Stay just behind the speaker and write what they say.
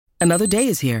Another day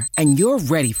is here, and you're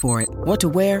ready for it. What to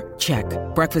wear? Check.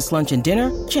 Breakfast, lunch, and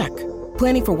dinner? Check.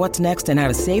 Planning for what's next and how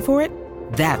to save for it?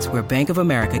 That's where Bank of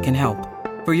America can help.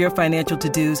 For your financial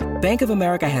to-dos, Bank of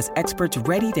America has experts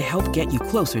ready to help get you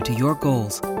closer to your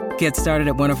goals. Get started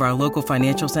at one of our local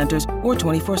financial centers or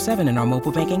 24/7 in our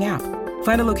mobile banking app.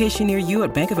 Find a location near you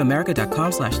at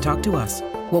bankofamerica.com/talktous.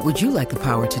 What would you like the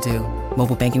power to do?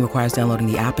 Mobile banking requires downloading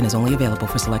the app and is only available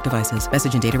for select devices.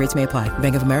 Message and data rates may apply.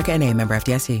 Bank of America NA, member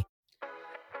FDIC.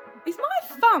 Is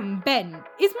my thumb bent?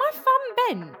 Is my thumb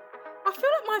bent? I feel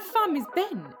like my thumb is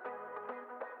bent.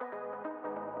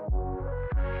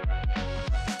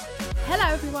 Hello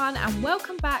everyone and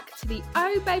welcome back to the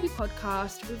Oh Baby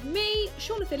podcast with me,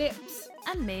 Shauna Phillips.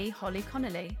 And me, Holly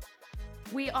Connolly.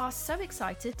 We are so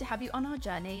excited to have you on our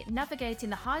journey,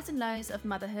 navigating the highs and lows of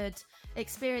motherhood,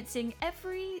 experiencing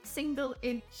every single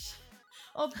inch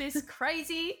of this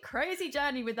crazy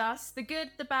journey with us, the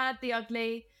good, the bad, the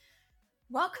ugly.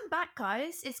 Welcome back,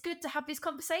 guys. It's good to have these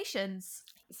conversations.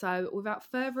 So without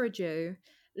further ado,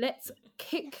 let's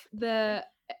kick the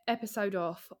episode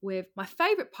off with my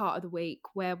favourite part of the week,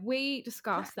 where we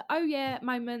discuss the oh yeah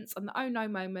moments and the oh no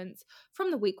moments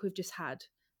from the week we've just had.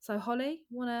 So Holly,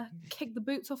 want to kick the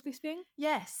boots off this thing?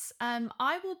 Yes.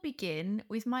 I will begin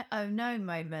with my oh no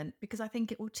moment because I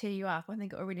think it will cheer you up. I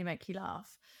think it will really make you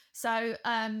laugh. So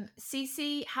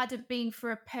Cece hadn't been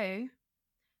for a poo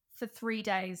for 3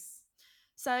 days.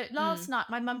 So last night,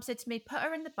 my mum said to me, put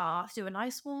her in the bath, do a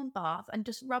nice warm bath and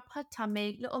just rub her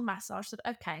tummy, little massage. I said,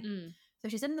 okay. So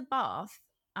she's in the bath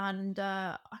and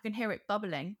I can hear it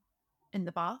bubbling in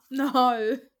the bath.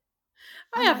 No,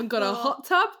 I haven't got a hot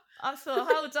tub. I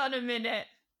thought, hold on a minute.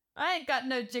 I ain't got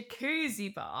no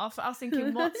jacuzzi bath. I was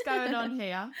thinking, what's going on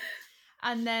here?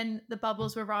 And then the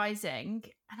bubbles were rising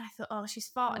and I thought, oh, she's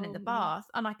farting in the bath.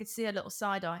 And I could see a little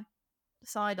side eye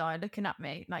looking at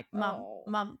me like,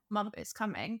 mum, it's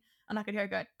coming. And I could hear her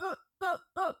going,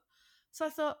 So I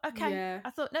thought, okay. Yeah.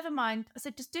 I thought, never mind. I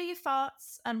said, just do your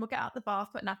farts and we'll get out the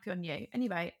bath, put a nappy on you.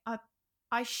 Anyway,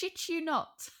 I shit you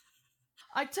not.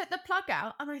 I took the plug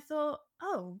out and I thought,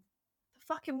 oh, the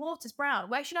fucking water's brown.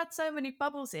 Where she had so many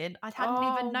bubbles in, I hadn't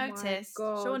even noticed.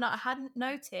 Sure not, I hadn't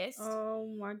noticed.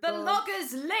 Oh my God. The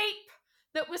logger's leap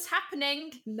that was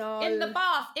happening in the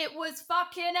bath. It was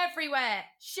fucking everywhere.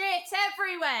 Shit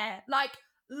everywhere. Like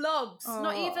logs,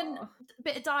 not even a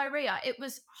bit of diarrhea. It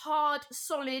was hard,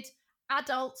 solid,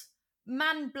 adult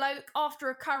man bloke after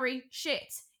a curry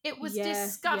shit. It was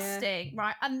disgusting,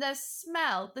 right? And the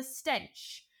smell, the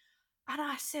stench. And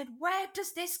I said, where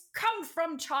does this come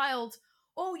from, child?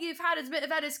 All you've had is a bit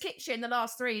of Edda's Kitchen the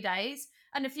last 3 days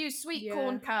and a few sweet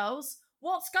corn curls.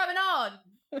 What's going on?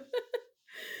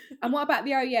 And what about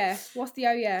the oh yeah? What's the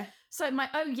oh yeah? So my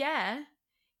oh yeah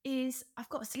is I've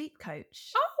got a sleep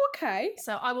coach. Oh, okay.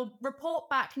 So I will report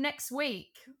back next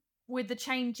week with the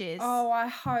changes. Oh,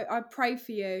 I pray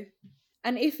for you.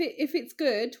 And if it's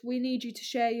good, we need you to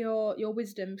share your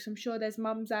wisdom, because I'm sure there's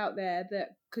mums out there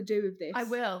that could do with this. I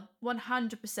will,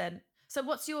 100%. So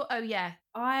what's your oh yeah?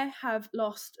 I have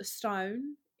lost a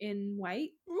stone in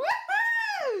weight.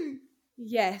 Woo-hoo!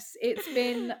 Yes, it's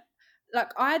been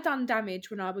like I had done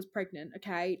damage when I was pregnant,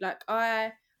 okay? Like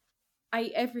I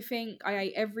ate everything, I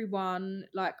ate everyone,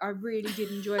 like I really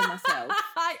did enjoy myself.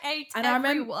 I ate and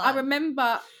everyone.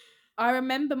 I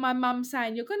remember my mum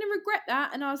saying, you're going to regret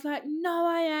that. And I was like, no,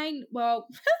 I ain't. Well,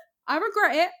 I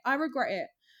regret it.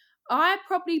 I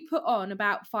probably put on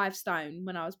about 5 stone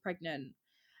when I was pregnant.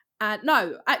 And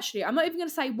no, actually, I'm not even going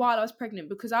to say while I was pregnant,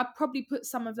 because I probably put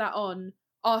some of that on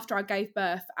after I gave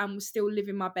birth and was still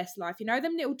living my best life. You know,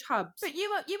 them little tubs. But you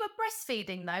were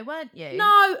breastfeeding though, weren't you?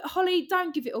 No, Holly,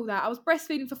 don't give it all that. I was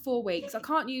breastfeeding for 4 weeks. I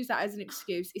can't use that as an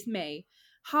excuse. It's me.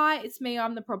 Hi, it's me.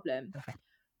 I'm the problem.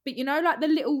 But you know, like the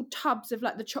little tubs of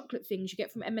like the chocolate things you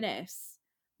get from M&S,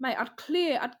 mate, I'd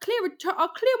clear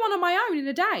one on my own in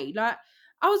a day. Like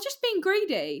I was just being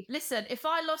greedy. Listen, if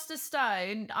I lost a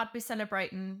stone, I'd be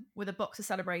celebrating with a box of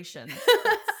celebrations.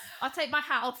 I'll take my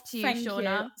hat off to you, Thank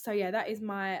Shauna. You. So yeah, that is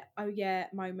my oh yeah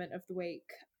moment of the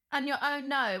week. And your oh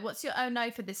no, what's your oh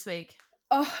no for this week?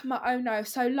 Oh, my oh no.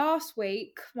 So last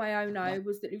week, my oh no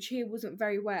was that Lucia wasn't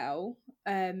very well.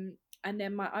 And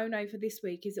then my oh no for this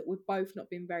week is that we've both not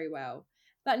been very well.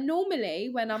 Like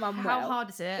normally when I'm unwell. How hard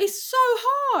is it? It's so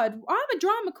hard. I'm a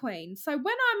drama queen. So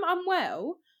when I'm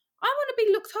unwell, I want to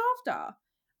be looked after.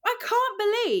 I can't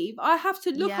believe I have to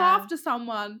look after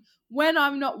someone when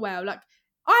I'm not well. Like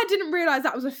I didn't realise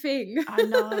that was a thing. I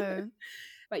know.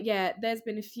 But yeah, there's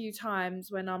been a few times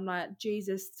when I'm like,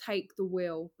 Jesus, take the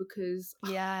wheel, because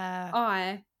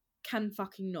I can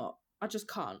fucking not. I just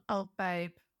can't. Oh,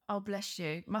 babe. Oh, bless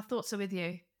you. My thoughts are with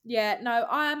you. Yeah, no,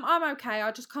 I'm okay.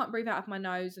 I just can't breathe out of my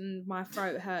nose and my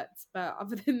throat hurts. But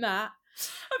other than that,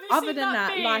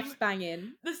 life's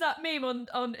banging. There's that meme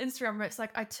on Instagram where it's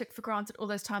like, I took for granted all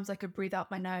those times I could breathe out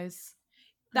my nose.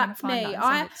 That's me.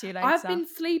 I've been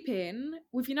sleeping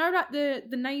with, you know, like the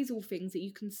nasal things that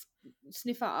you can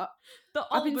sniff up.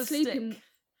 I've been sleeping.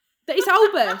 It's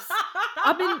Albus.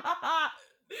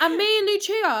 And me and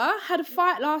Lucia had a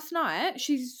fight last night.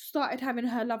 She started having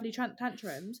her lovely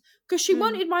tantrums because she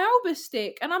wanted my Albus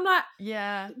stick. And I'm like,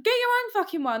 yeah, get your own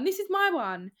fucking one. This is my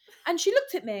one. And she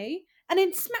looked at me and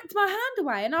then smacked my hand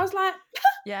away. And I was like,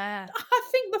 yeah, I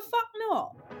think the fuck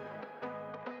not.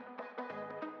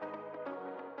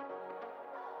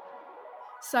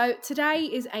 So today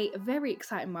is a very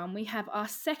exciting one. We have our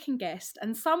second guest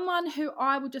and someone who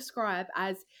I would describe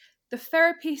as the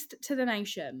therapist to the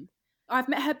nation. I've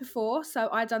met her before, so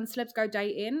I've done Celebs Go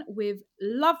Dating with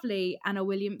lovely Anna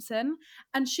Williamson,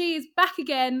 and she is back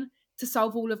again to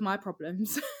solve all of my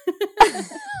problems.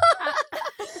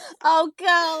 Oh,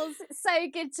 girls, it's so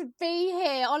good to be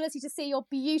here. Honestly, to see your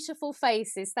beautiful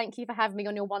faces. Thank you for having me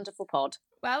on your wonderful pod.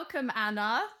 Welcome,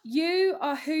 Anna. You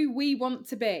are who we want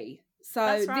to be. So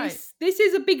that's right. This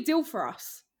is a big deal for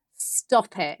us.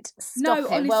 Stop it.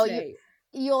 Honestly. Well,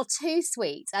 you're too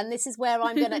sweet, and this is where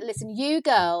I'm going to listen. You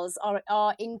girls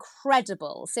are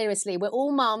incredible. Seriously, we're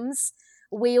all mums.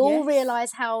 We all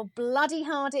realise how bloody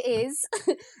hard it is,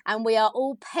 and we are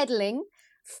all peddling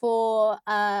for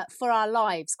our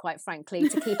lives, quite frankly,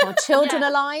 to keep our children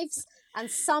alive and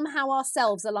somehow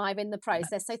ourselves alive in the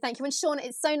process. So thank you. And Sean,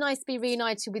 it's so nice to be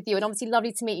reunited with you, and obviously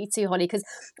lovely to meet you too, Holly, because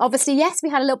obviously, yes, we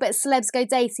had a little bit of Celebs Go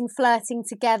Dating, flirting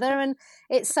together, and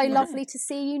it's so lovely to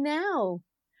see you now.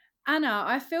 Anna,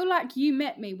 I feel like you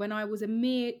met me when I was a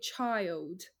mere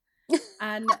child,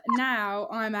 and now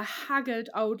I'm a haggard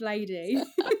old lady.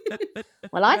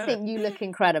 Well, I think you look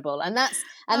incredible, and that's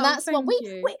what we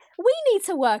need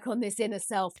to work on, this inner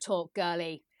self-talk,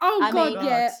 girly. Oh, God,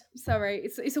 yeah. Sorry,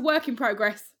 it's a work in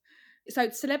progress. So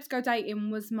Celebs Go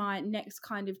Dating was my next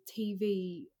kind of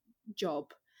TV job,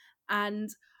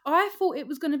 and I thought it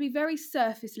was going to be very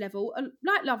surface level,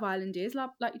 like Love Island is. Like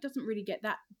it doesn't really get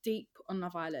that deep on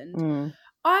Love Island.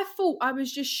 I thought I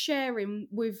was just sharing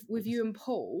with you and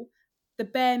Paul the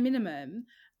bare minimum.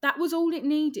 That was all it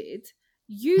needed.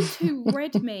 You two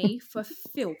read me for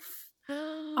filth.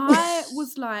 I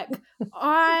was like,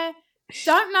 I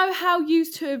don't know how you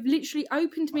two have literally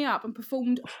opened me up and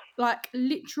performed like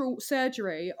literal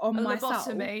surgery on myself.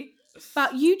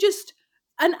 But you just...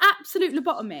 an absolute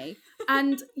lobotomy.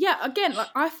 And yeah, again, like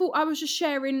I thought I was just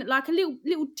sharing like a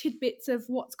little tidbits of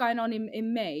what's going on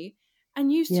in me,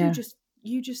 and you two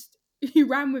you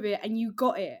ran with it and you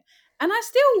got it. And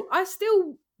I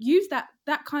still use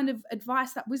that kind of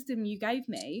advice, that wisdom you gave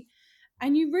me,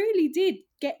 and you really did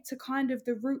get to kind of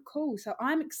the root cause. So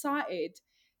I'm excited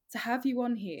to have you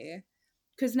on here,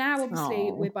 because now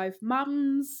obviously we're both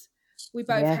mums, we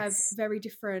both have very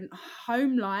different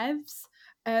home lives.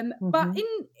 But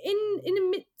in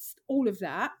amidst all of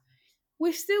that,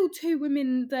 we're still two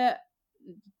women that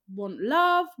want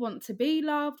love, want to be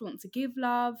loved, want to give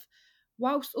love,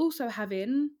 whilst also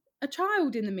having a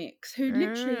child in the mix who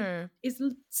literally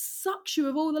sucks you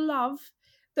of all the love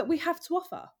that we have to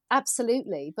offer.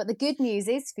 Absolutely. But the good news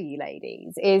is for you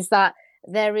ladies is that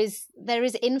there is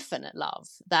infinite love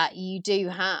that you do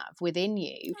have within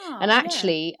you. And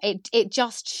actually it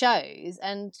just shows,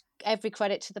 and every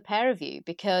credit to the pair of you,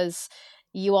 because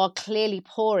you are clearly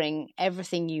pouring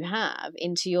everything you have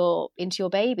into your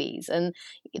babies, and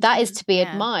that is to be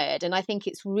admired. And I think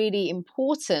it's really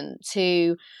important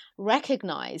to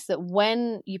recognize that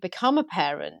when you become a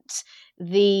parent,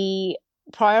 the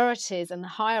priorities and the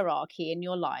hierarchy in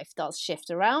your life does shift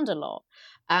around a lot,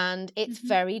 and it's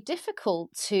very difficult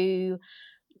to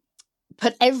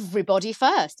put everybody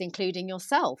first, including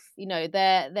yourself. You know,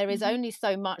 there is only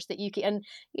so much that you can, and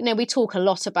you know, we talk a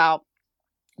lot about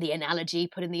the analogy,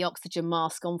 putting the oxygen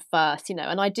mask on first, you know,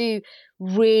 and I do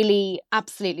really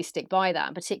absolutely stick by that,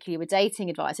 and particularly with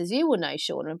dating advice, as you will know,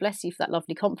 Sean, and bless you for that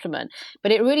lovely compliment.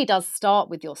 But it really does start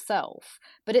with yourself.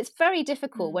 But it's very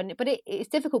difficult it's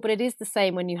difficult, but it is the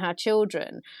same when you have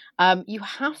children. You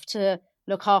have to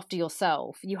look after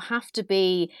yourself. You have to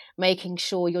be making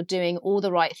sure you're doing all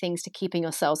the right things to keeping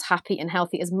yourselves happy and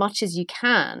healthy as much as you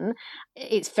can.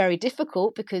 It's very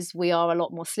difficult because we are a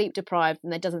lot more sleep deprived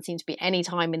and there doesn't seem to be any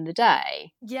time in the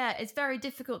day. Yeah, it's very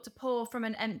difficult to pour from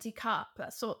an empty cup.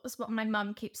 That's what my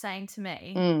mum keeps saying to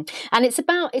me. And it's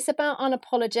about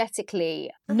unapologetically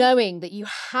knowing that you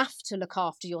have to look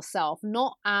after yourself,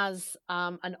 not as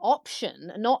an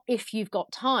option, not if you've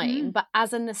got time, but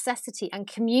as a necessity, and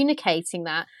communicating communicating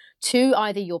that to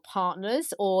either your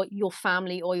partners or your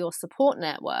family or your support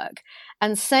network,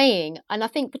 and saying, and I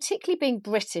think particularly being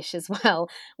British as well,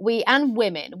 we and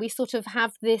women, we sort of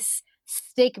have this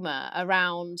stigma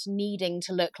around needing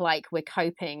to look like we're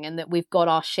coping and that we've got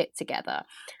our shit together.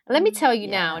 And let me tell you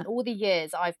now, in all the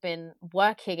years I've been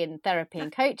working in therapy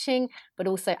and coaching, but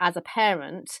also as a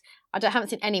parent, haven't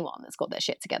seen anyone that's got their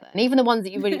shit together. And even the ones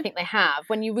that you really think they have,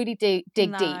 when you really do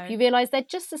dig deep, you realise they're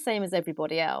just the same as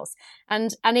everybody else.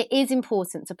 And it is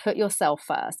important to put yourself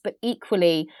first, but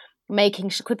equally making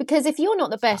sure, because if you're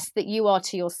not the best that you are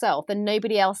to yourself, then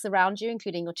nobody else around you,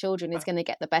 including your children, is going to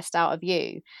get the best out of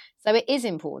you. So it is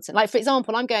important. Like, for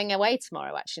example, I'm going away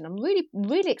tomorrow, actually, and I'm really,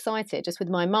 really excited, just with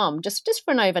my mum, just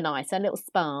for an overnight, a little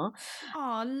spa.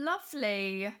 Oh,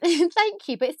 lovely. Thank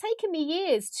you. But it's taken me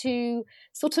years to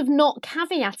sort of not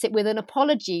caveat it with an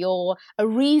apology or a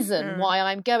reason why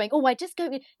I'm going. Oh, I just go.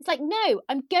 It's like, no,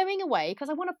 I'm going away because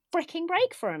I want a freaking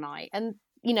break for a night. And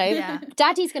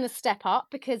Daddy's going to step up,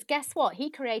 because guess what? He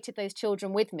created those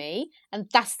children with me, and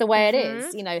that's the way it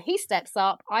is. He steps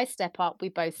up, I step up, we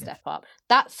both step up.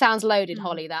 That sounds loaded,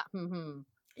 Holly, that.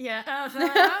 Yeah.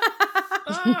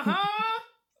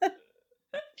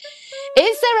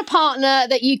 Is there a partner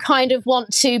that you kind of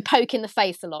want to poke in the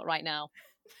face a lot right now?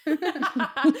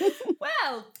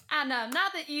 Well, Anna, now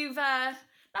that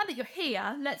you're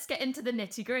here, let's get into the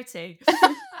nitty gritty.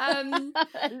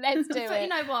 Let's do it. But you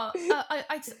know what?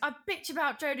 I bitch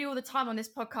about Jody all the time on this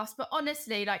podcast, but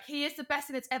honestly, like, he is the best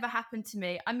thing that's ever happened to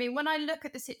me. I mean, when I look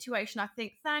at the situation, I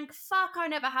think, thank fuck I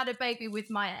never had a baby with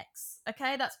my ex.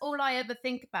 Okay, that's all I ever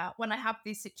think about when I have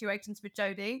these situations with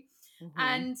Jody.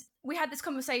 And we had this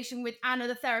conversation with Anna,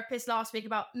 the therapist, last week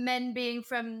about men being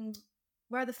from,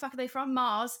 where the fuck are they from?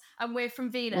 Mars, and we're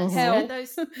from Venus. Hell.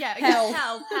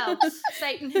 Hell.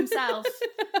 Satan himself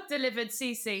delivered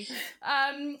Cece.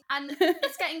 And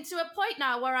it's getting to a point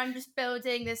now where I'm just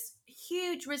building this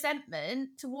huge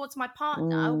resentment towards my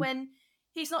partner when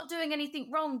he's not doing anything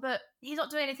wrong, but he's not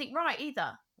doing anything right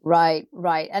either. Right.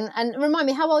 And remind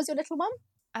me, how old is your little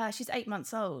one? She's 8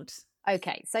 months old.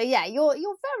 Okay, so yeah, you're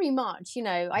very much,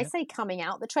 I say coming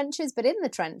out the trenches, but in the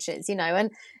trenches, and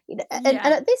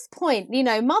at this point,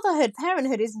 motherhood,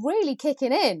 parenthood is really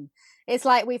kicking in. It's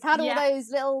like we've had all those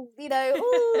little,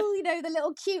 the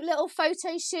little cute little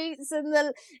photo shoots and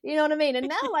you know what I mean? And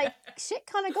now, like, shit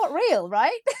kind of got real,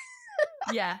 right?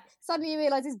 Yeah. Suddenly you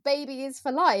realise this baby is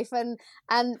for life, and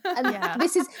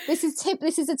this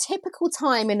is a typical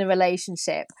time in a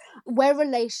relationship where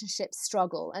relationships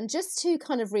struggle. And just to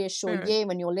kind of reassure you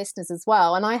and your listeners as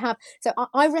well, and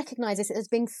I recognise this as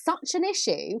being such an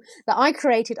issue that I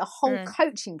created a whole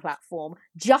coaching platform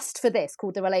just for this,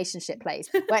 called The Relationship Place,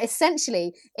 where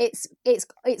essentially it's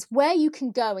where you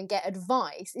can go and get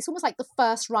advice. It's almost like the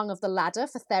first rung of the ladder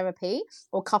for therapy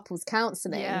or couples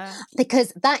counselling,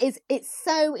 because it's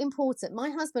so important. My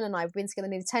husband and I have been together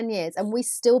nearly 10 years, and we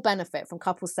still benefit from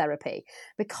couples therapy,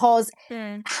 because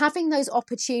having those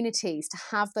opportunities to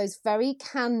have those very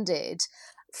candid,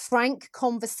 frank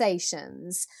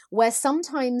conversations where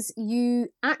sometimes you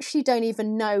actually don't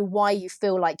even know why you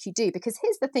feel like you do. Because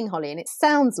here's the thing, Holly, and it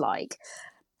sounds like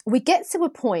we get to a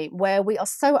point where we are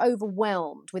so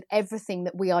overwhelmed with everything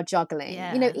that we are juggling,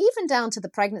 even down to the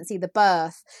pregnancy, the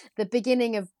birth, the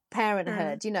beginning of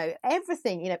parenthood,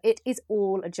 everything, it is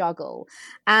all a juggle.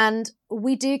 And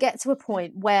we do get to a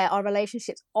point where our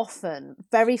relationships often,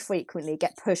 very frequently,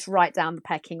 get pushed right down the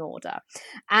pecking order.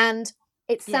 And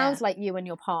it sounds like you and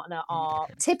your partner are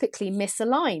typically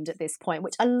misaligned at this point,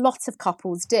 which a lot of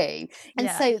couples do.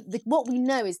 And so what we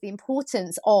know is the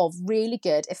importance of really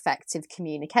good, effective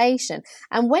communication.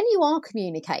 And when you are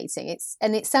communicating,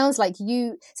 it sounds like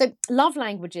so love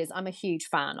languages, I'm a huge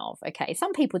fan of. Okay,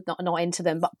 some people are not into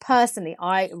them, but personally,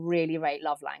 I really rate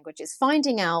love languages.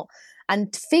 Finding out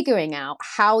and figuring out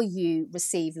how you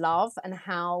receive love and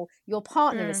how your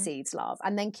partner receives love,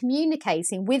 and then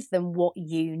communicating with them what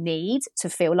you need to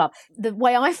feel love. The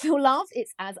way I feel love,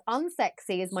 it's as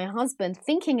unsexy as my husband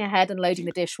thinking ahead and loading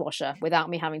the dishwasher without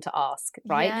me having to ask,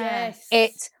 right? Yes.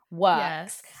 It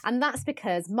works. And that's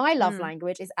because my love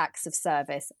language is acts of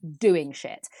service, doing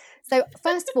shit. So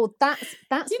first of all, that's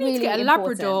you really need to get a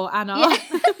important. Labrador, Anna.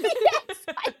 Yes,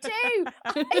 I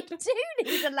do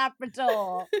need a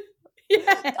Labrador. Do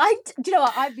you know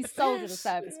what? I'd be sold with a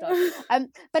service dog.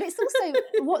 But it's also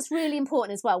what's really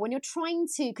important as well when you're trying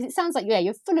to, because it sounds like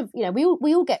you're full of,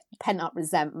 we all get pent up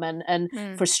resentment and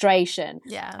frustration.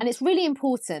 Yeah. And it's really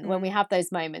important when we have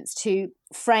those moments to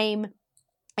frame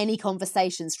any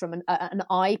conversations from an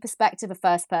I perspective, a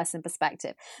first person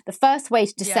perspective. The first way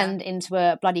to descend into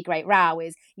a bloody great row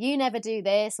is you never do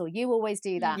this or you always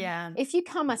do that. Yeah. If you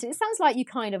come at it sounds like you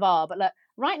kind of are, but look,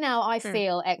 right now I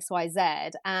feel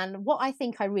XYZ, and what I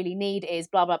think I really need is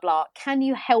blah, blah, blah. Can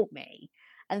you help me?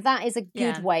 And that is a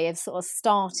good way of sort of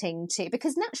starting to,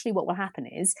 because naturally what will happen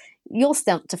is you'll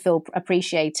start to feel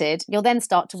appreciated. You'll then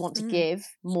start to want to give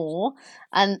more,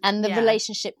 and the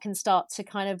relationship can start to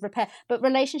kind of repair. But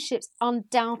relationships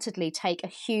undoubtedly take a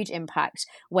huge impact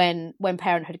when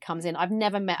parenthood comes in. I've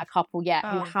never met a couple yet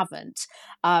who haven't.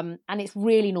 And it's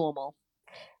really normal.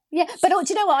 Yeah, but do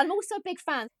you know what? I'm also a big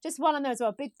fan, just while I'm there as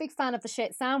well, big fan of the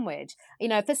shit sandwich. You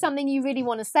know, if there's something you really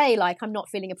want to say, like I'm not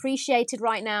feeling appreciated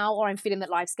right now, or I'm feeling that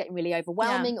life's getting really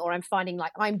overwhelming, or I'm finding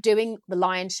like I'm doing the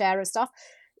lion's share of stuff,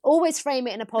 always frame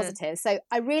it in a positive. So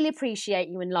I really appreciate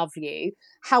you and love you.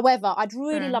 However, I'd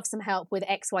really love some help with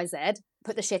XYZ,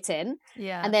 put the shit in.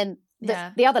 Yeah. And then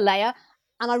the other layer,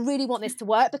 and I really want this to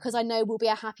work because I know we'll be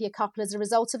a happier couple as a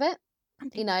result of it.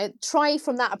 You know, try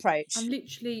from that approach. I'm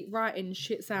literally writing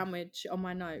shit sandwich on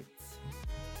my notes.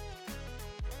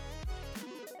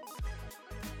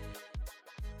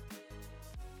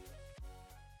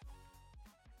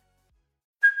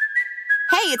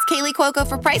 Hey, it's Kaylee Cuoco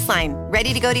for Priceline.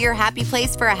 Ready to go to your happy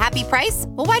place for a happy price?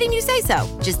 Well, why didn't you say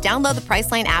so? Just download the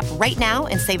Priceline app right now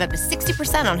and save up to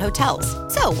 60% on hotels.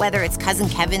 So whether it's Cousin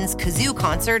Kevin's Kazoo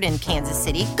Concert in Kansas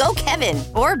City, go Kevin,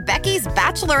 or Becky's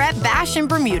Bachelorette Bash in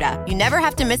Bermuda, you never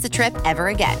have to miss a trip ever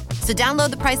again. So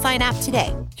download the Priceline app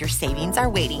today. Your savings are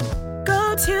waiting.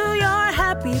 Go to your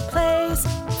happy place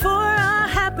for a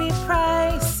happy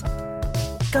price.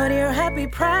 Go to your happy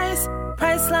price,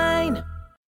 Priceline.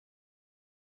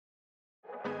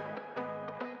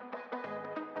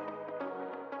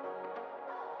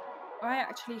 I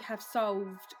actually have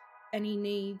solved any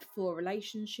need for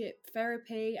relationship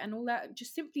therapy and all that.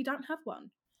 Just simply don't have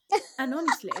one. And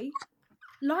honestly,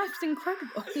 life's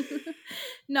incredible.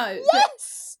 No,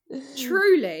 yes,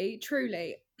 truly,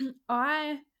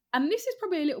 and this is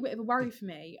probably a little bit of a worry for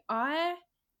me. I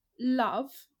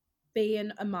love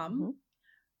being a mum.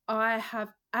 I have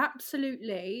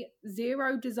absolutely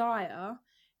zero desire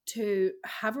to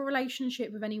have a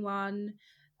relationship with anyone,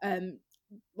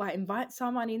 like invite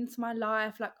someone into my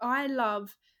life. Like I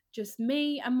love just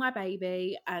me and my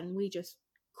baby, and we just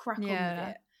crack on with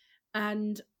it.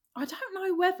 And I don't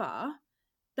know whether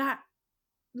that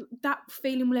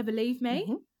feeling will ever leave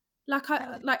me. Like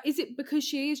is it because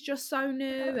she is just so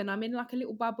new and I'm in like a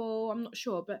little bubble? I'm not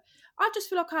sure, but I just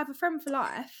feel like I have a friend for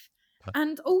life.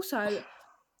 And also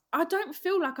I don't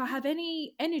feel like I have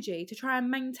any energy to try and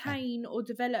maintain or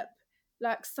develop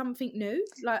like something new.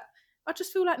 Like I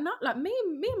just feel like not like me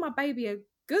and my baby are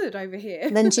good over here.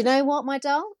 Then do you know what, my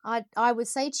doll? I would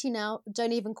say to you now,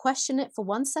 don't even question it for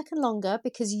 1 second longer,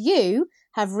 because you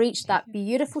have reached that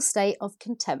beautiful state of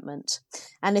contentment.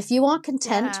 And if you are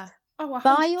content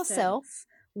by yourself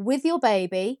with your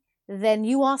baby, then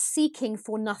you are seeking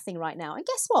for nothing right now. And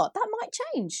guess what? That might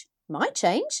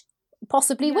change,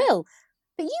 possibly will.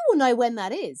 But you will know when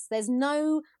that is. There's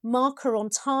no marker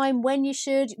on time when you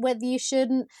should, whether you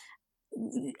shouldn't.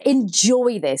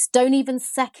 Enjoy this. Don't even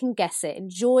second guess it.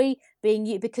 Enjoy being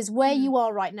you, because where you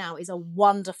are right now is a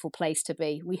wonderful place to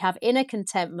be. We have inner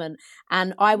contentment,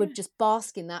 and I would just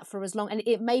bask in that for as long, and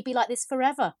it may be like this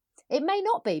forever. It may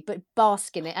not be, but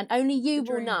bask in it, and only you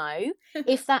will know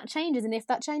if that changes. And if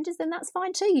that changes, then that's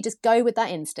fine too. You just go with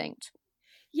that instinct.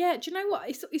 Yeah, do you know what?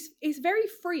 It's very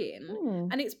freeing,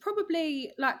 and it's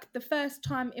probably like the first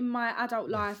time in my adult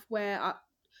life where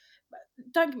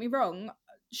don't get me wrong,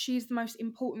 she's the most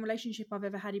important relationship I've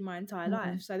ever had in my entire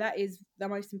life. So that is the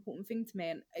most important thing to me,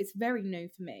 and it's very new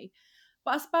for me.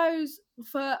 But I suppose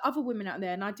for other women out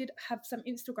there, and I did have some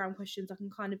Instagram questions I can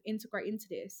kind of integrate into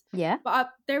this. Yeah. But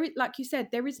there is, like you said,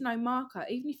 there is no marker.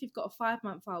 Even if you've got a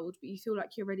 5-month-old, but you feel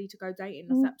like you're ready to go dating,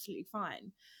 that's absolutely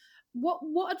fine.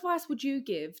 What advice would you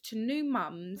give to new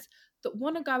mums that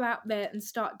want to go out there and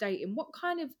start dating? What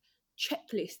kind of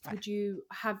checklist would you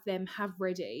have them have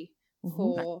ready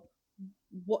for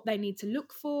what they need to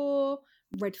look for,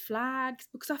 red flags?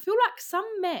 Because I feel like some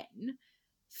men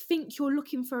think you're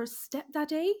looking for a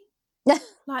stepdaddy.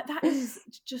 Like that is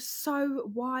just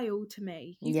so wild to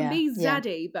me. You can be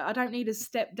zaddy, but I don't need a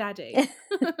stepdaddy.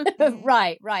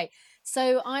 Right.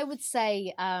 So I would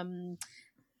say,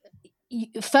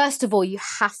 first of all, you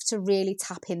have to really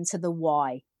tap into the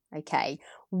why. Okay,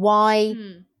 why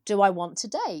do I want to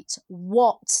date?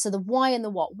 So the why and the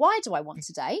what. Why do I want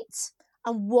to date?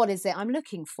 And what is it I'm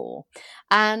looking for?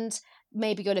 And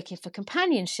maybe you're looking for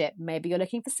companionship, maybe you're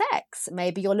looking for sex,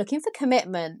 maybe you're looking for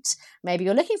commitment, maybe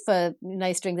you're looking for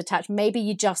strings attached, maybe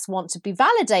you just want to be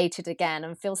validated again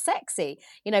and feel sexy.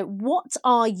 What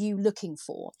are you looking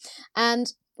for?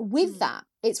 And with that,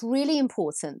 it's really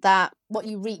important that what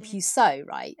you reap, you sow,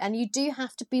 right? And you do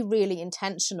have to be really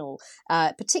intentional,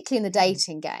 particularly in the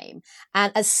dating game,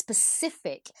 and as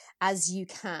specific as you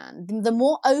can. The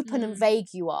more open and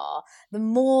vague you are, the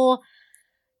more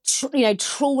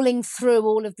trawling through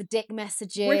all of the dick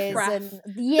messages and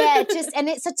and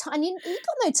it's a time, you've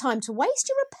got no time to waste.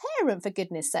 You're a parent, for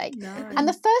goodness sake. No. And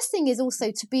the first thing is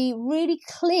also to be really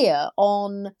clear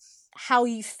on how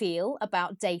you feel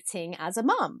about dating as a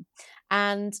mum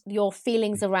and your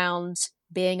feelings around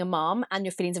being a mum and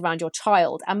your feelings around your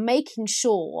child, and making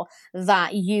sure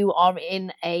that you are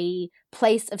in a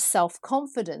place of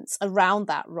self-confidence around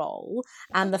that role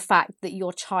and the fact that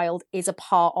your child is a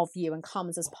part of you and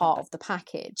comes as part of the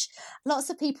package. Lots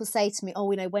of people say to me,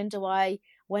 when do I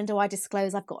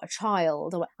disclose I've got a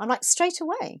child? I'm like, straight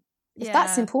away. If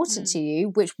that's important to you,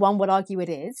 which one would argue it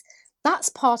is, that's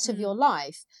part of your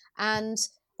life. And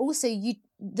also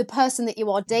the person that you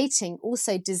are dating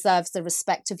also deserves the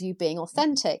respect of you being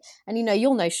authentic. And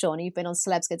you'll know, Shauna, you've been on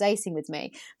Celebs Go Dating with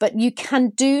me, but you can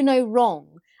do no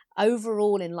wrong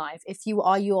overall in life if you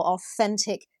are your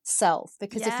authentic self,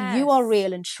 because if you are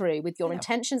real and true with your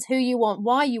intentions, who you want,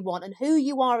 why you want, and who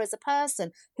you are as a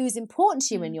person, who's important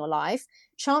to you in your life,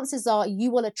 chances are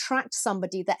you will attract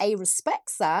somebody that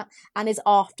respects that and is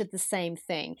after the same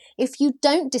thing. If you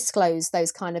don't disclose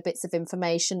those kind of bits of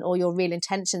information or your real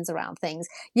intentions around things,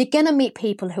 you're going to meet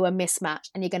people who are mismatched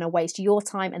and you're going to waste your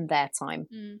time and their time.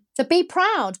 So be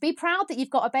proud that you've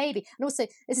got a baby. And also,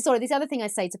 this other thing I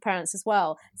say to parents as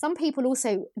well. Some people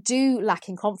also do lack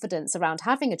in confidence around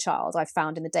having a child. I've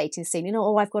found in the dating scene,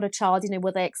 I've got a child,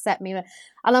 will they accept me? And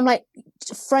I'm like,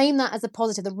 frame that as a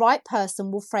positive. The right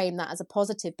person will frame that as a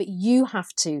positive, but you have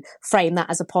to frame that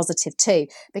as a positive too,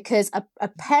 because a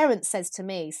parent says to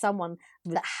me, someone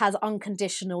that has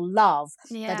unconditional love,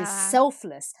 that is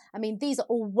selfless. I mean, these are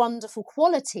all wonderful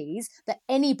qualities that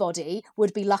anybody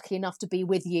would be lucky enough to be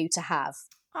with you to have.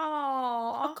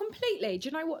 Oh, completely. Do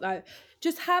you know what though?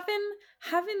 Just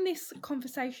having this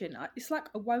conversation, it's like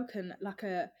awoken like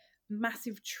a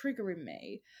massive trigger in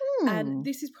me. And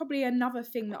this is probably another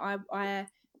thing that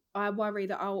I worry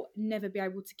that I'll never be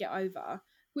able to get over,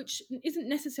 which isn't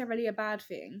necessarily a bad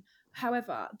thing.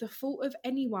 However, the thought of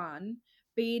anyone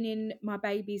being in my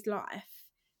baby's life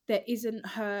that isn't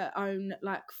her own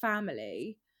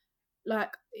family,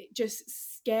 it just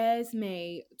scares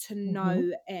me to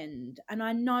no end. And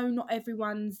I know not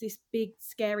everyone's this big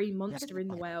scary monster in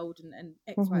the world and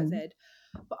XYZ,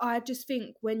 but I just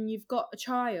think when you've got a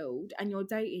child and you're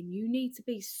dating, you need to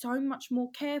be so much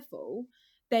more careful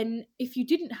than if you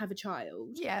didn't have a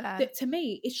child. That to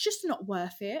me, it's just not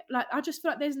worth it. I just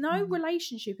feel like there's no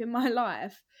relationship in my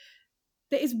life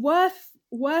that is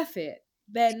worth it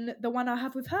than the one I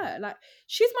have with her.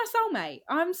 She's my soulmate.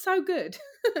 I'm so good.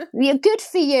 You're good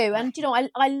for you. And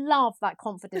I love that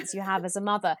confidence you have as a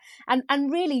mother.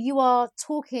 And really, you are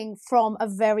talking from a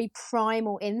very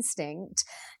primal instinct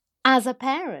as a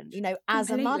parent,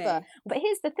 as a mother. But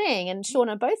here's the thing, and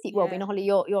Shauna, both Holly,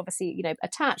 you're obviously,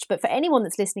 attached, but for anyone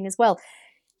that's listening as well,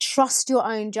 trust your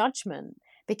own judgment,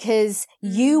 because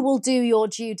you will do your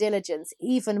due diligence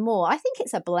even more. I think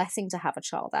it's a blessing to have a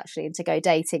child, actually, and to go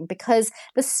dating, because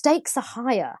the stakes are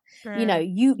higher. Right.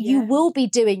 You will be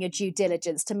doing your due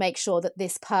diligence to make sure that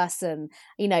this person,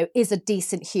 is a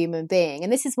decent human being.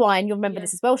 And this is why, and you'll remember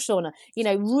this as well, Shauna,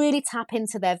 really tap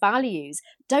into their values.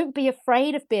 Don't be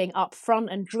afraid of being upfront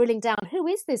and drilling down. Who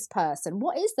is this person?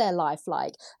 What is their life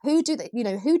like? Who do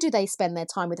they spend their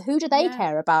time with? Who do they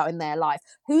care about in their life?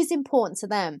 Who's important to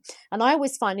them? And I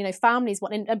always find, families,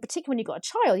 and particularly when you've got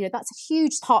a child, that's a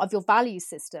huge part of your value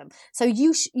system. So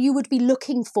you would be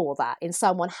looking for that in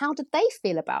someone. How did they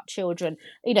feel about children?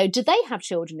 Do they have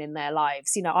children in their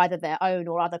lives? Either their own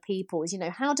or other people's.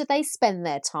 How do they spend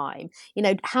their time?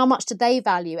 How much do they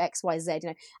value X, Y, Z?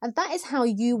 And that is how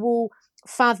you will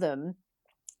fathom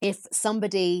if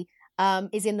somebody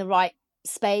is in the right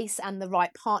space and the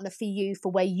right partner for you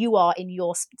for where you are in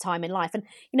your time in life. And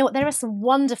there are some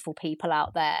wonderful people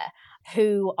out there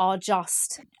who are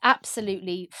just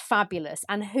absolutely fabulous,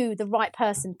 and who the right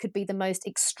person could be the most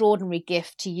extraordinary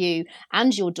gift to you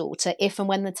and your daughter if and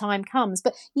when the time comes.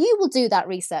 But you will do that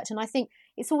research, and I think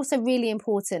it's also really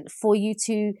important for you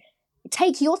to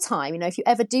take your time. If you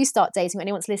ever do start dating,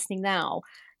 anyone's listening now,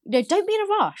 don't be in a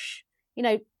rush.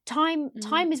 Time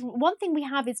is one thing we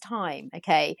have is time,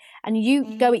 okay? And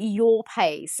you go at your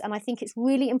pace. And I think it's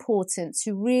really important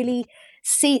to really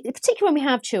see, particularly when we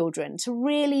have children, to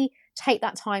really take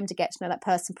that time to get to know that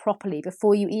person properly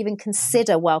before you even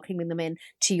consider welcoming them in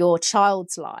to your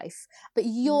child's life. But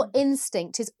your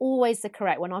instinct is always the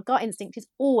correct one. Our gut instinct is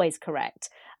always correct.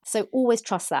 So always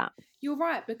trust that. You're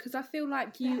right, because I feel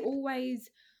like you're always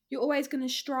going to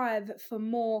strive for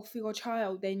more for your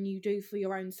child than you do for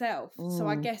your own self. So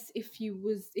I guess if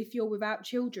you're without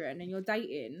children and you're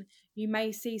dating, you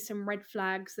may see some red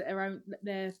flags that are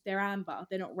they're amber,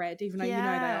 they're not red, even though you know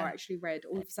they are actually red.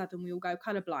 All of a sudden we all go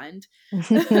colourblind.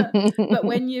 But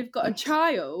when you've got a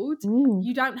child,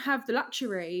 you don't have the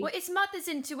luxury. Well, it's mother's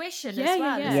intuition as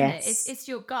well, isn't it? It's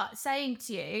your gut saying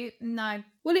to you, no.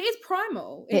 Well, it is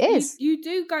primal. It is. You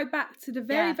do go back to the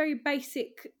very, very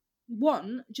basic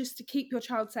one, just to keep your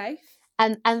child safe.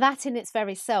 And that in its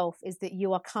very self is that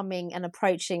you are coming and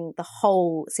approaching the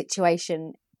whole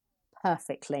situation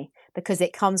perfectly, because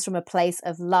it comes from a place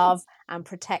of love and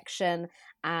protection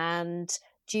and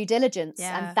due diligence.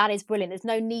 And that is brilliant. There's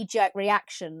no knee-jerk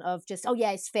reaction of just, oh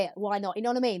yeah, it's fit, why not? You know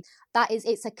what I mean?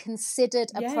 It's a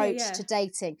considered approach to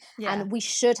dating. And we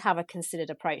should have a considered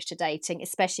approach to dating,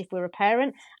 especially if we're a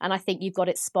parent. And I think you've got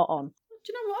it spot on.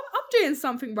 Do you know what? I'm doing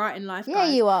something right in life, guys. Yeah,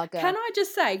 you are, girl. Can I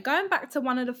just say, going back to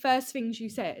one of the first things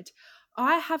you said,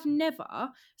 I have never,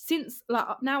 since, like,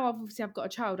 now obviously I've got a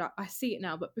child, I see it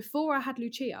now, but before I had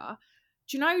Lucia,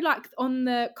 do you know, like, on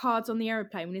the cards on the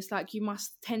aeroplane, when it's like, you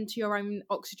must tend to your own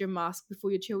oxygen mask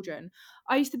before your children,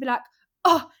 I used to be like,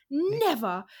 oh,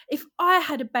 never. If I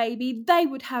had a baby, they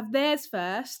would have theirs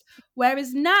first.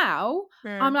 Whereas now,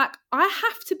 I'm like, I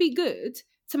have to be good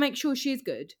to make sure she's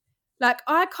good. Like,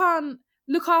 I can't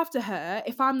look after her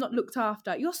if I'm not looked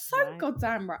after. You're so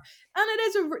goddamn right. Anna,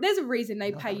 there's a reason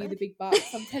they pay you the big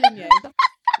bucks, I'm telling you.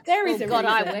 There is a God,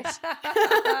 reason. I wish.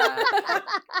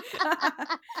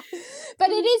 But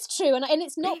it is true, and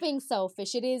it's not being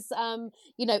selfish. It is,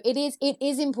 it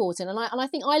is important, and I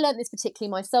think I learned this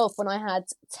particularly myself when I had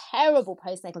terrible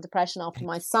postnatal depression after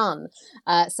my son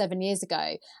 7 years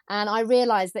ago, and I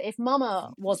realised that if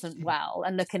Mama wasn't well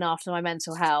and looking after my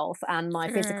mental health and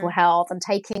my physical health and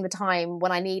taking the time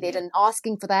when I needed and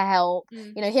asking for their help,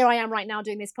 here I am right now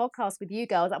doing this podcast with you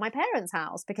girls at my parents'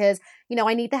 house because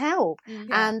I need the help.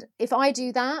 And if I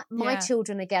do that, my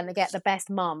children again they get the best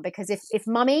mum, because if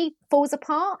mummy falls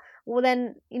apart, well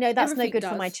then that's no good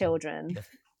for my children.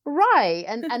 Right.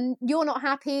 And you're not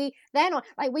happy, they're not.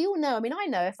 Like, we all know, I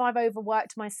know if I've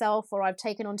overworked myself or I've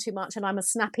taken on too much and I'm a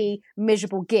snappy,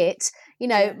 miserable git,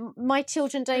 my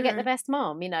children don't get the best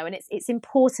mum, and it's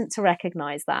important to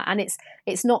recognise that. And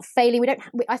it's not failing.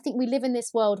 I think we live in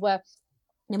this world where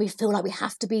we feel like we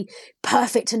have to be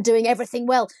perfect and doing everything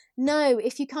well. No,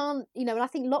 if you can't, and I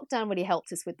think lockdown really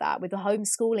helped us with that, with the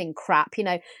homeschooling crap. Who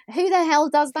the hell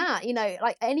does that?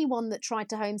 Like anyone that tried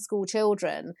to homeschool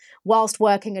children whilst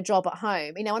working a job at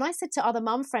home, and I said to other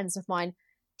mum friends of mine,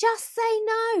 just say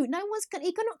no. No one's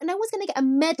gonna get a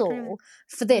medal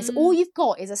for this. All you've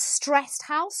got is a stressed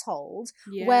household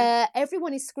where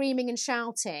everyone is screaming and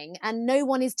shouting and no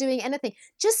one is doing anything.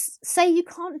 Just say you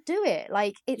can't do it.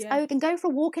 Like it's you can go for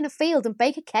a walk in a field and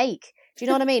bake a cake. Do you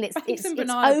know what I mean? It's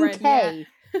okay.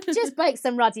 Bread, just bake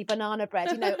some ruddy banana bread,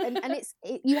 and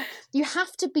you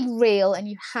have to be real and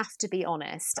you have to be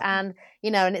honest. And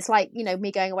and it's like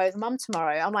me going away with mum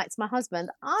tomorrow. I'm like to my husband,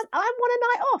 I want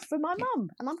a night off with my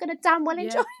mum and I'm going to damn well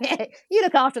enjoy it. You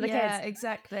look after the kids. Yeah,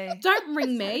 exactly. Don't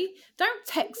ring me, don't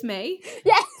text me.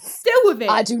 Yes, deal with it.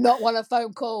 I do not want a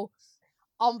phone call.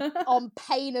 On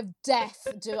pain of death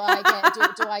do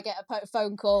I get a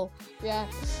phone call. Yeah.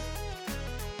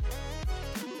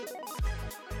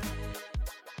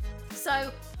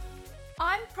 So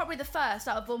I'm probably the first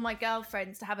out of all my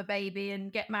girlfriends to have a baby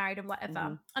and get married and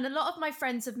whatever. And a lot of my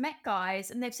friends have met guys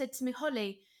and they've said to me,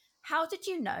 Holly, how did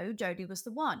you know Jodie was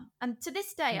the one? And to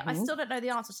this day, I still don't know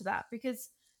the answer to that, because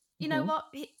you know what?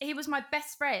 He was my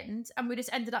best friend and we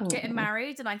just ended up getting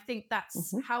married. And I think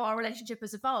that's how our relationship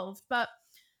has evolved. But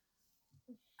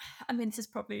this is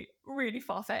probably really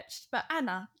far-fetched, but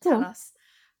Anna, tell us,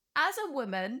 as a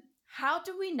woman, how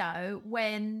do we know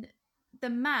when the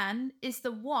man is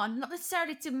the one, not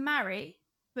necessarily to marry,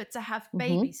 but to have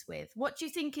babies with? What do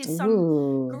you think is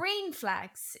some green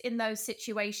flags in those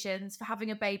situations for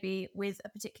having a baby with a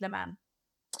particular man?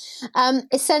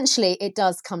 Essentially, it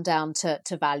does come down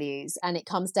to values, and it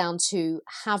comes down to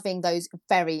having those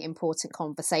very important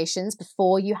conversations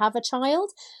before you have a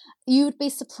child. You would be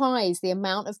surprised the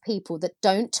amount of people that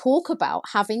don't talk about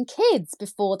having kids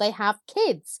before they have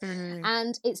kids.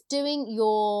 And it's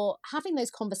having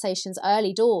those conversations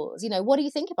early doors. You know, what do you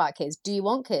think about kids? Do you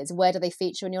want kids? Where do they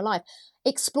feature in your life?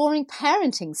 Exploring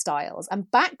parenting styles and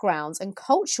backgrounds and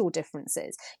cultural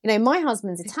differences. You know, my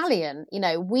husband's Italian. You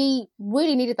know, we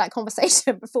really needed that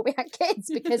conversation before we had kids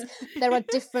because there are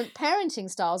different parenting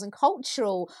styles and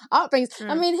cultural upbringings.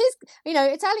 I mean,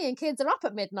 Italian kids are up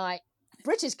at midnight.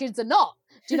 British kids are not.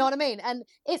 Do you know what I mean? And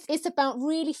it's about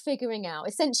really figuring out,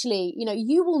 essentially, you know,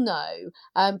 you will know,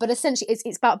 but essentially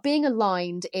it's about being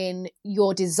aligned in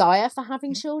your desire for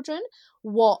having children.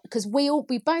 Because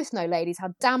we both know, ladies,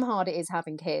 how damn hard it is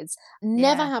having kids.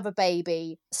 Never have a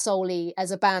baby solely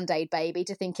as a Band-Aid baby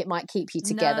to think it might keep you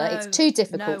together. It's too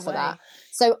difficult for that.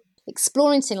 So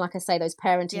exploring, like I say, those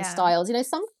parenting styles. You know,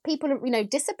 some people, you know,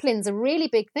 discipline's a really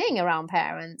big thing around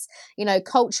parents, you know,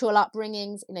 cultural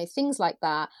upbringings, you know, things like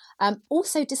that.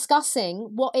 Also discussing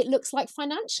what it looks like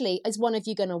financially. Is one of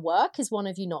you going to work? Is one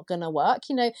of you not going to work?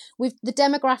 You know, with the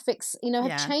demographics, you know,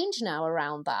 have changed now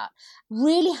around that.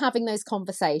 Really having those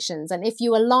conversations. And if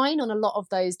you align on a lot of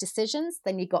those decisions,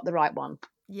 then you've got the right one.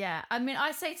 Yeah. I mean,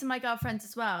 I say to my girlfriends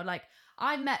as well, like,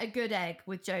 I met a good egg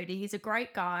with Jody. He's a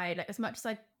great guy. Like, as much as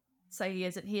I say he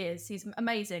isn't, he's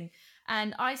amazing.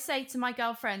 And I say to my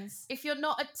girlfriends, if you're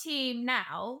not a team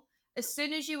now, as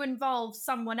soon as you involve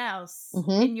someone else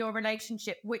in your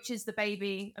relationship, which is the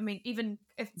baby, I mean, even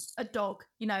if a dog,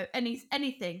 you know,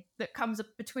 anything that comes up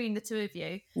between the two of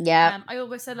you, I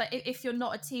always say, like, if you're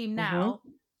not a team now,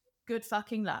 good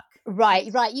fucking luck. Right.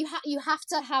 You have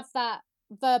to have that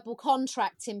verbal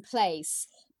contract in place.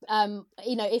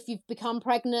 You know, if you've become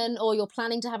pregnant or you're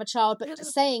planning to have a child, but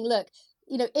saying, look,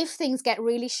 you know, if things get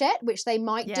really shit, which they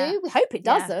might do, we hope it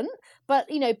doesn't,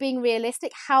 but, you know, being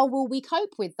realistic, how will we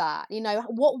cope with that? You know,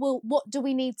 what do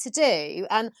we need to do?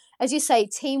 And as you say,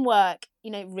 teamwork,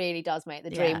 you know, really does make the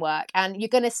dream work. And you're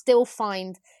going to still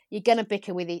find, you're going to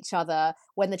bicker with each other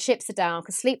when the chips are down,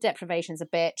 because sleep deprivation is a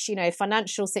bitch, you know,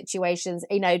 financial situations,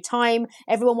 you know, time,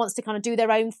 everyone wants to kind of do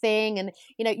their own thing. And,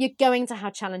 you know, you're going to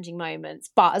have challenging moments,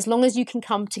 but as long as you can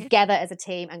come together as a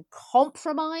team and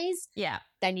compromise,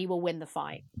 then you will win the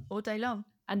fight. All day long.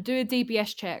 And do a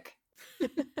DBS check.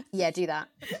 Do that.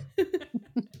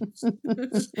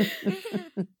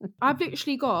 I've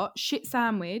literally got shit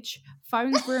sandwich,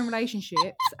 phones, ruin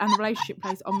relationships, and the relationship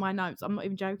place on my notes. I'm not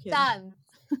even joking. Done.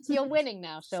 So you're winning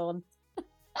now, Sean.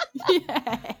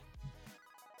 Yeah.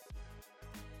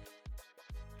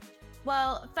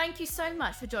 Well, thank you so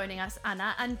much for joining us,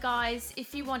 Anna. And guys,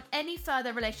 if you want any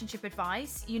further relationship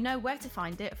advice, you know where to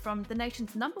find it from the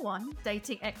nation's #1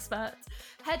 dating expert.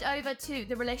 Head over to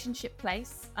The Relationship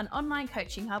Place, an online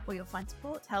coaching hub where you'll find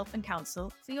support, help and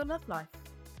counsel for your love life.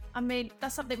 I mean,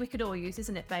 that's something we could all use,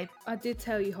 isn't it, babe? I did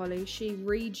tell you, Holly, she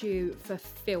reads you for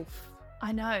filth.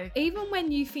 I know. Even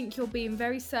when you think you're being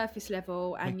very surface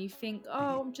level and you think,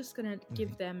 oh, I'm just going to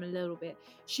give them a little bit.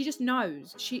 She just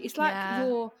knows. It's like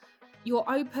you're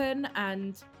open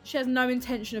and she has no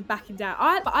intention of backing down.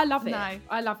 But I love it. No.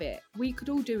 I love it. We could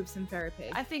all do with some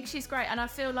therapy. I think she's great. And I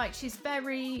feel like she's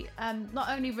very, not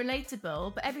only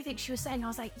relatable, but everything she was saying, I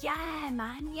was like, yeah,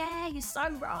 man. Yeah, you're so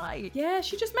right. Yeah,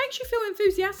 she just makes you feel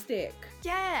enthusiastic.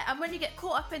 Yeah. And when you get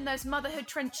caught up in those motherhood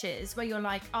trenches where you're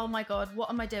like, oh my God,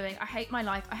 what am I doing? I hate my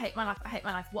life. I hate my life. I hate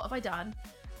my life. What have I done?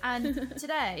 And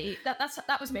today,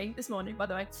 that was me this morning, by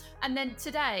the way. And then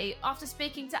today, after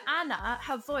speaking to Anna,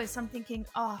 her voice, I'm thinking,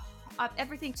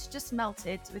 everything's just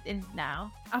melted within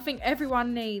now. I think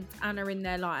everyone needs Anna in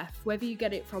their life, whether you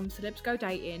get it from Celebs Go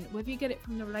Dating, whether you get it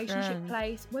from The Relationship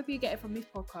Place, whether you get it from this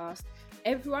podcast.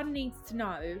 Everyone needs to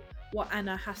know what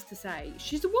Anna has to say.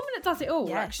 She's a woman that does it all.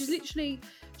 Yes. Like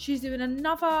she's doing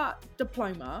another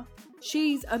diploma.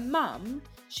 She's a mum.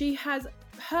 She has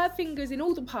her fingers in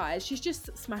all the pies. She's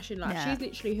just smashing life. She's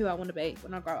literally who I want to be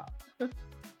when I grow up.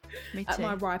 Me too. At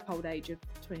my ripe old age of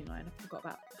 29. I forgot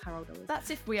about how old I was. That's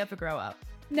if we ever grow up.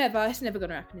 Never. It's never going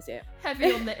to happen, is it?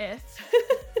 Heavy on the if.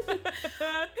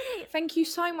 Thank you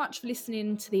so much for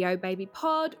listening to the Oh Baby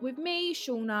Pod with me,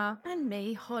 Shauna. And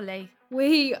me, Holly.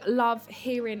 We love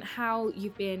hearing how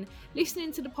you've been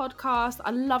listening to the podcast.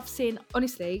 I love seeing,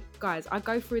 honestly, guys, I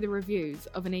go through the reviews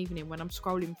of an evening when I'm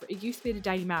scrolling through. It used to be the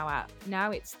Daily Mail app.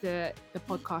 Now it's the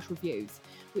podcast reviews,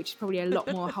 which is probably a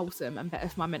lot more wholesome and better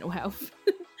for my mental health.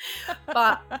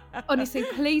 But honestly,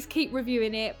 please keep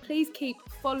reviewing it. Please keep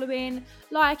following,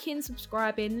 liking,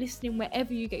 subscribing, listening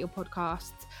wherever you get your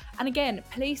podcasts. And again,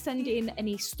 please send in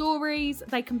any stories.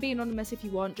 They can be anonymous if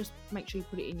you want. Just make sure you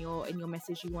put it in your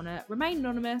message. You want to remain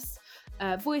anonymous.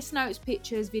 Voice notes,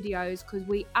 pictures, videos, because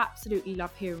we absolutely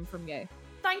love hearing from you.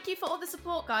 Thank you for all the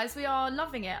support, guys. We are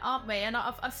loving it, aren't we? And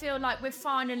I feel like we're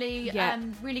finally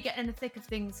really getting in the thick of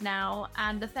things now,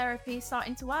 and the therapy is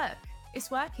starting to work. It's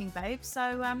working, babe.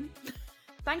 So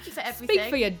thank you for everything. Speak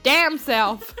for your damn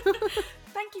self.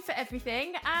 Thank you for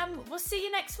everything. We'll see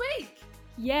you next week.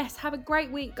 Yes, have a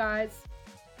great week, guys.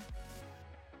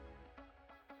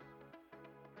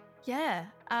 Yeah.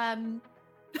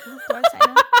 What do I say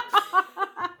now?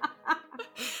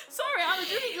 Sorry, I was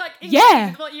really like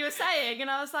with what you were saying, and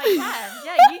I was like,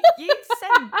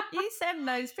 you send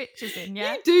those pictures in,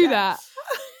 yeah. You do that.